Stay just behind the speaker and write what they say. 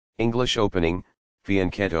English opening,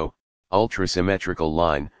 Fianchetto, Ultra-Symmetrical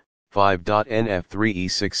line,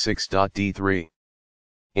 5.nf3e66.d3.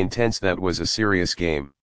 Intense. That was a serious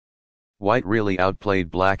game. White really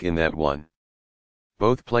outplayed Black in that one.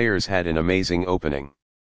 Both players had an amazing opening.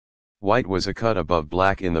 White was a cut above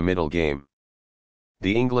Black in the middle game.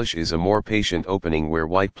 The English is a more patient opening where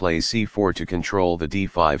White plays c4 to control the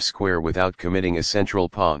d5 square without committing a central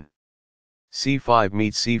pawn. c5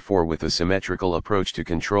 meets c4 with a symmetrical approach to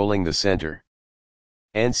controlling the center.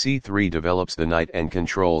 And c3 develops the knight and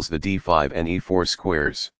controls the d5 and e4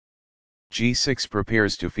 squares. g6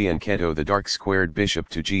 prepares to fianchetto the dark squared bishop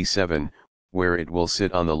to g7, where it will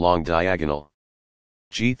sit on the long diagonal.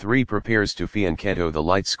 g3 prepares to fianchetto the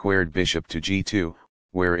light squared bishop to g2,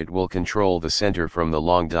 where it will control the center from the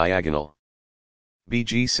long diagonal.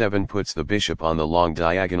 bg7 puts the bishop on the long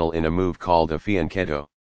diagonal in a move called a fianchetto.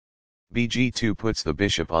 bg2 puts the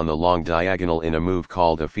bishop on the long diagonal in a move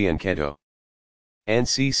called a fianchetto. And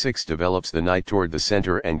c6 develops the knight toward the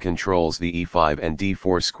center and controls the e5 and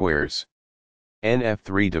d4 squares.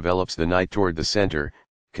 Nf3 develops the knight toward the center,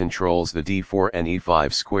 controls the d4 and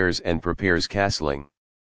e5 squares and prepares castling.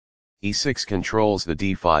 e6 controls the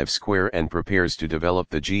d5 square and prepares to develop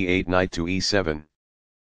the g8 knight to e7.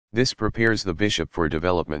 This prepares the bishop for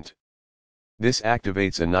development. This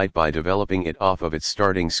activates a knight by developing it off of its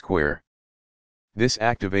starting square. This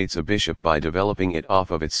activates a bishop by developing it off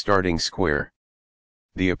of its starting square.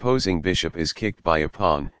 The opposing bishop is kicked by a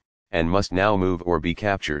pawn, and must now move or be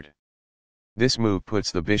captured. This move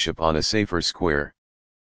puts the bishop on a safer square.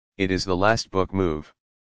 It is the last book move.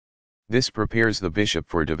 This prepares the bishop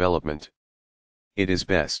for development. It is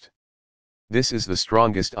best. This is the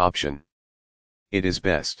strongest option. It is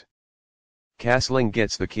best. Castling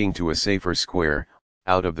gets the king to a safer square,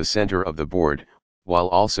 out of the center of the board, while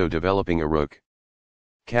also developing a rook.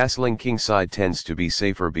 Castling kingside tends to be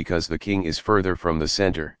safer because the king is further from the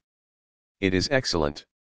center. It is excellent.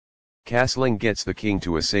 Castling gets the king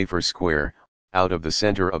to a safer square, out of the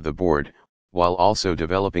center of the board, while also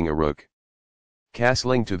developing a rook.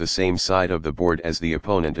 Castling to the same side of the board as the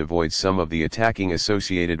opponent avoids some of the attacking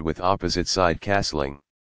associated with opposite side castling.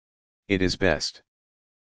 It is best.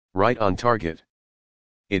 Right on target.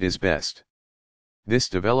 It is best. This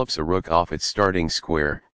develops a rook off its starting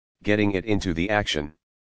square, getting it into the action.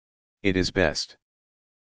 It is best.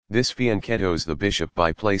 This fianchettos the bishop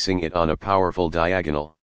by placing it on a powerful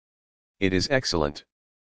diagonal. It is excellent.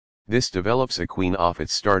 This develops a queen off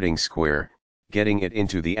its starting square, getting it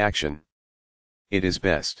into the action. It is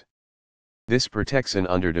best. This protects an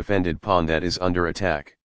underdefended pawn that is under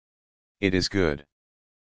attack. It is good.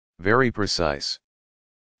 Very precise.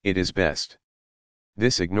 It is best.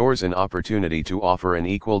 This ignores an opportunity to offer an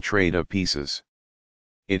equal trade of pieces.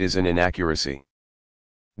 It is an inaccuracy.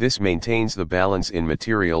 This maintains the balance in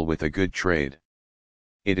material with a good trade.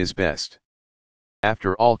 It is best.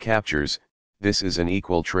 After all captures, this is an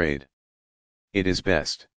equal trade. It is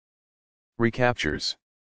best. Recaptures.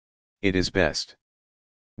 It is best.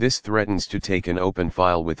 This threatens to take an open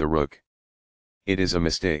file with a rook. It is a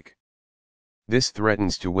mistake. This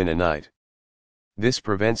threatens to win a knight. This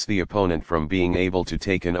prevents the opponent from being able to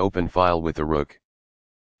take an open file with a rook.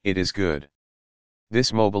 It is good.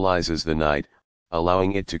 This mobilizes the knight,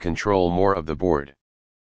 allowing it to control more of the board.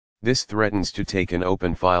 This threatens to take an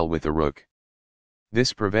open file with a rook.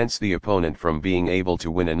 This prevents the opponent from being able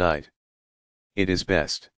to win a knight. It is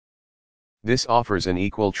best. This offers an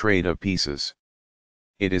equal trade of pieces.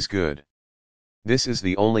 It is good. This is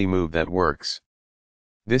the only move that works.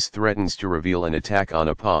 This threatens to reveal an attack on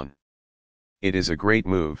a pawn. It is a great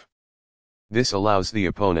move. This allows the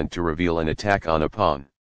opponent to reveal an attack on a pawn.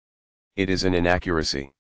 It is an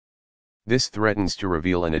inaccuracy. This threatens to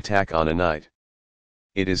reveal an attack on a knight.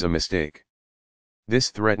 It is a mistake.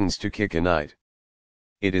 This threatens to kick a knight.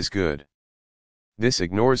 It is good. This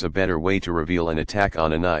ignores a better way to reveal an attack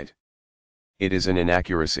on a knight. It is an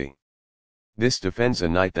inaccuracy. This defends a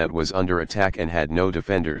knight that was under attack and had no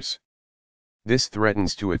defenders. This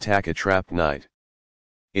threatens to attack a trapped knight.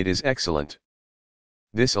 It is excellent.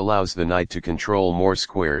 This allows the knight to control more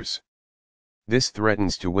squares. This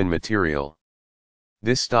threatens to win material.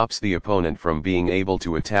 This stops the opponent from being able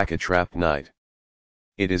to attack a trapped knight.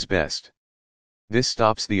 It is best. This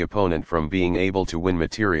stops the opponent from being able to win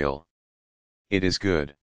material. It is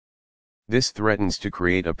good. This threatens to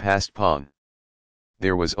create a passed pawn.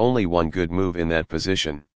 There was only one good move in that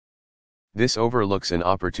position. This overlooks an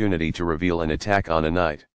opportunity to reveal an attack on a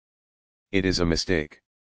knight. It is a mistake.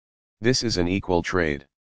 This is an equal trade.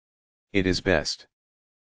 It is best.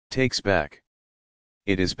 Takes back.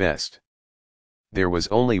 It is best. There was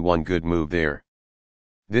only one good move there.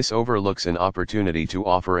 This overlooks an opportunity to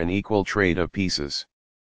offer an equal trade of pieces.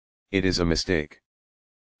 It is a mistake.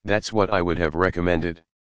 That's what I would have recommended.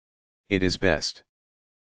 It is best.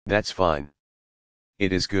 That's fine.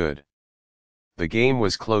 It is good. The game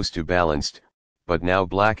was close to balanced, but now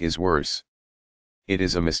black is worse. It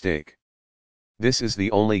is a mistake. This is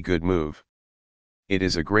the only good move. It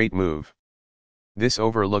is a great move. This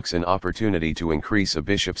overlooks an opportunity to increase a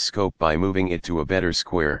bishop's scope by moving it to a better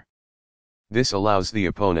square. This allows the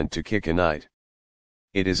opponent to kick a knight.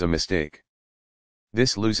 It is a mistake.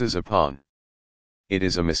 This loses a pawn. It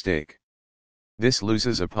is a mistake. This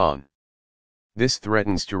loses a pawn. This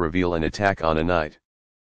threatens to reveal an attack on a knight.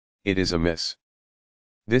 It is a miss.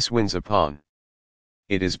 This wins a pawn.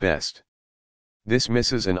 It is best. This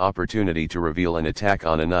misses an opportunity to reveal an attack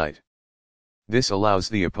on a knight. This allows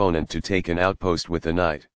the opponent to take an outpost with the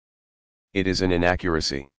knight. It is an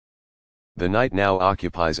inaccuracy. The knight now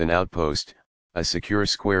occupies an outpost, a secure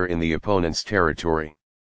square in the opponent's territory.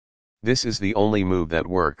 This is the only move that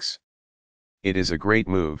works. It is a great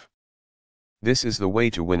move. This is the way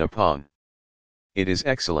to win a pawn. It is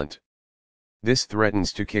excellent. This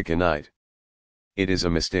threatens to kick a knight. It is a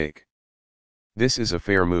mistake. This is a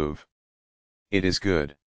fair move. It is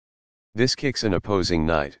good. This kicks an opposing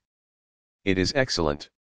knight. It is excellent.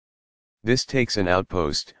 This takes an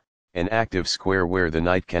outpost, an active square where the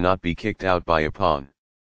knight cannot be kicked out by a pawn.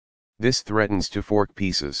 This threatens to fork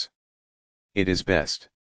pieces. It is best.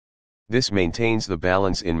 This maintains the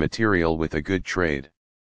balance in material with a good trade.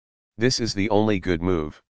 This is the only good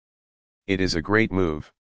move. It is a great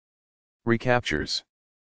move. Recaptures.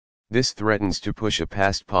 This threatens to push a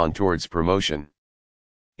passed pawn towards promotion.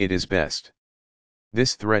 It is best.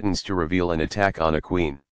 This threatens to reveal an attack on a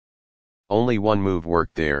queen. Only one move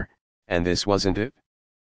worked there, and this wasn't it?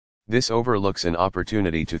 This overlooks an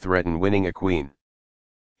opportunity to threaten winning a queen.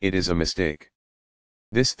 It is a mistake.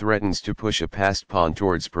 This threatens to push a passed pawn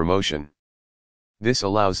towards promotion. This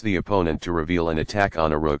allows the opponent to reveal an attack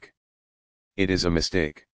on a rook. It is a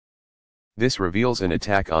mistake. This reveals an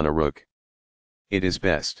attack on a rook. It is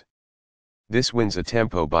best. This wins a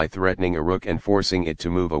tempo by threatening a rook and forcing it to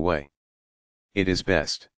move away. It is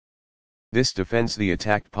best. This defends the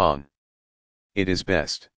attacked pawn. It is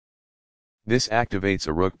best. This activates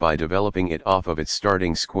a rook by developing it off of its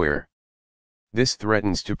starting square. This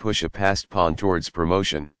threatens to push a passed pawn towards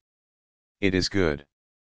promotion. It is good.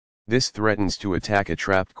 This threatens to attack a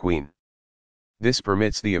trapped queen. This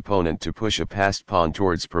permits the opponent to push a passed pawn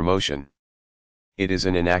towards promotion. It is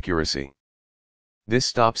an inaccuracy. This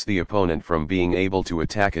stops the opponent from being able to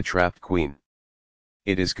attack a trapped queen.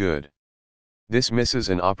 It is good. This misses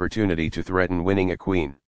an opportunity to threaten winning a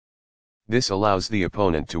queen. This allows the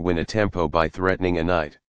opponent to win a tempo by threatening a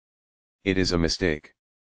knight. It is a mistake.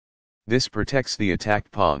 This protects the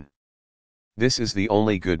attacked pawn. This is the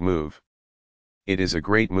only good move. It is a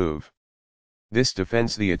great move. This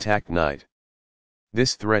defends the attacked knight.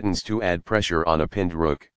 This threatens to add pressure on a pinned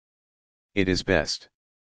rook. It is best.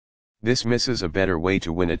 This misses a better way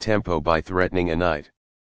to win a tempo by threatening a knight.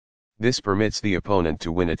 This permits the opponent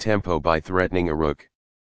to win a tempo by threatening a rook.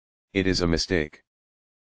 It is a mistake.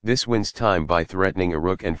 This wins time by threatening a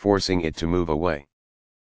rook and forcing it to move away.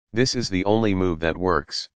 This is the only move that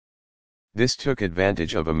works. This took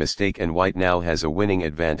advantage of a mistake and white now has a winning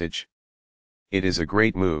advantage. It is a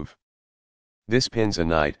great move. This pins a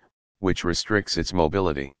knight, which restricts its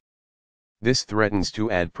mobility. This threatens to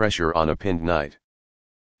add pressure on a pinned knight.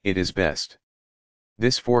 It is best.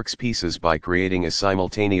 This forks pieces by creating a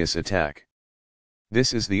simultaneous attack.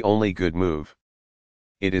 This is the only good move.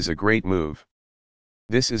 It is a great move.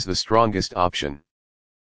 This is the strongest option.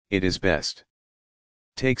 It is best.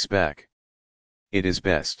 Takes back. It is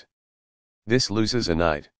best. This loses a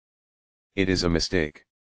knight. It is a mistake.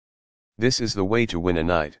 This is the way to win a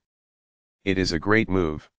knight. It is a great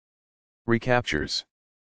move. Recaptures.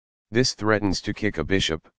 This threatens to kick a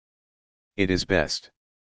bishop. It is best.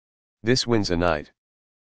 This wins a knight.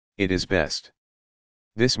 It is best.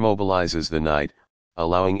 This mobilizes the knight,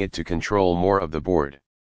 allowing it to control more of the board.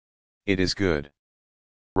 It is good.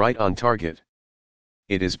 Right on target.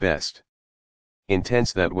 It is best.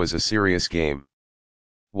 Intense. That was a serious game.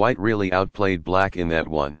 White really outplayed black in that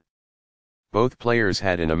one. Both players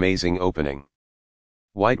had an amazing opening.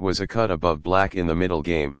 White was a cut above black in the middle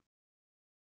game.